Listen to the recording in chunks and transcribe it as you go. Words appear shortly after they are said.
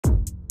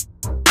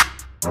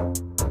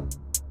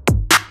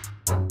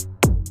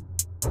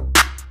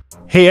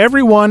Hey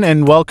everyone,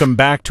 and welcome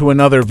back to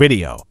another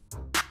video.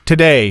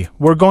 Today,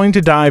 we're going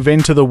to dive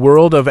into the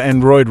world of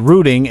Android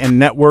rooting and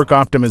network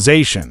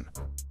optimization.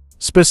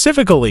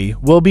 Specifically,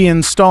 we'll be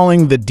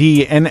installing the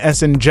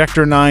DNS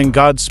Injector 9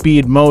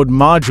 Godspeed Mode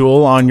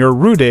module on your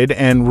rooted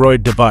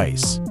Android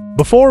device.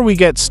 Before we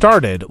get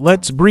started,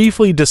 let's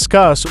briefly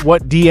discuss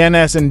what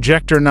DNS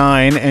Injector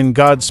 9 and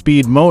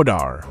Godspeed Mode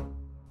are.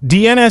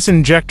 DNS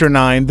Injector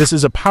 9, this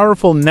is a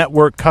powerful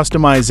network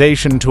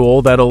customization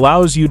tool that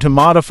allows you to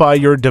modify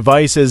your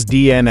device's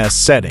DNS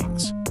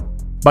settings.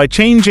 By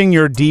changing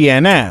your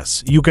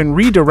DNS, you can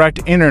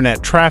redirect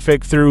internet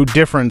traffic through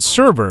different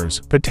servers,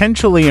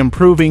 potentially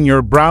improving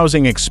your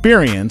browsing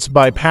experience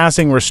by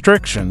passing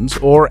restrictions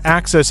or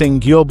accessing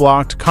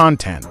geoblocked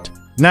content.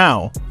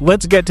 Now,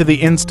 let's get to the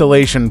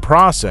installation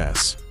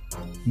process.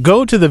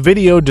 Go to the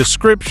video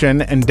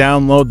description and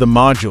download the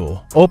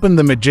module. Open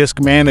the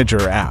Magisk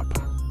Manager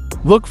app.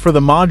 Look for the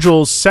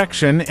Modules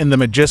section in the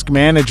Magisk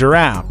Manager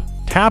app.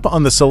 Tap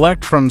on the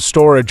Select from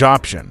Storage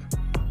option.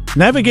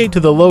 Navigate to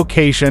the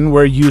location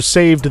where you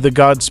saved the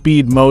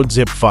Godspeed Mode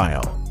zip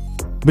file.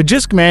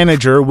 Magisk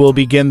Manager will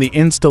begin the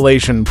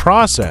installation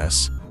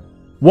process.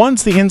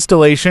 Once the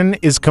installation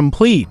is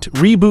complete,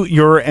 reboot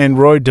your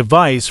Android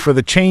device for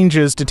the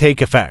changes to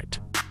take effect.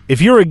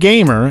 If you're a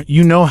gamer,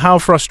 you know how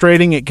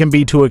frustrating it can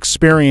be to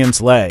experience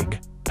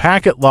lag,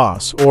 packet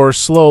loss, or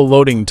slow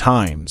loading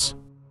times.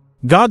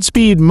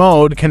 Godspeed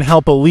Mode can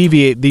help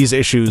alleviate these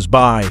issues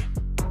by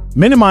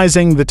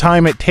minimizing the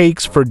time it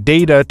takes for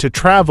data to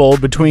travel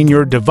between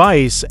your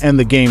device and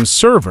the game's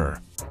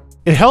server.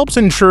 It helps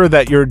ensure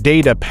that your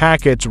data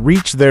packets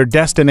reach their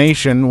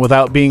destination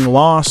without being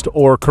lost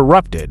or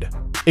corrupted.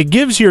 It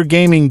gives your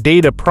gaming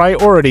data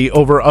priority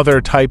over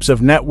other types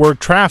of network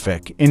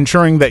traffic,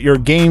 ensuring that your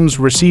games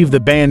receive the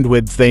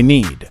bandwidth they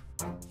need.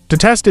 To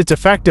test its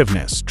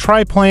effectiveness,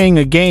 try playing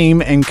a game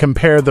and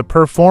compare the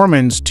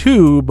performance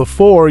to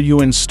before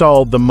you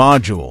installed the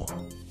module.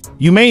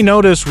 You may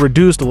notice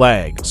reduced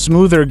lag,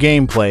 smoother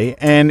gameplay,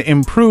 and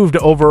improved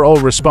overall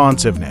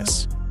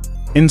responsiveness.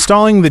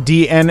 Installing the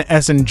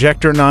DNS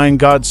Injector 9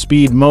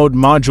 Godspeed Mode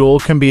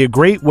module can be a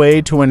great way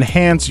to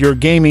enhance your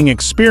gaming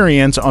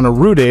experience on a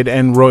rooted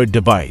Android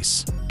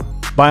device.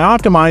 By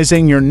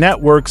optimizing your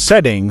network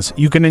settings,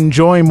 you can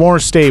enjoy more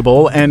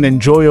stable and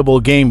enjoyable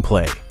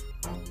gameplay.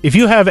 If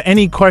you have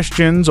any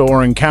questions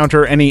or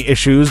encounter any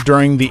issues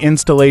during the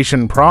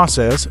installation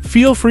process,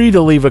 feel free to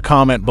leave a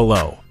comment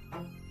below.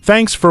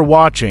 Thanks for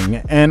watching,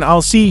 and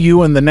I'll see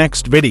you in the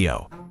next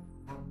video.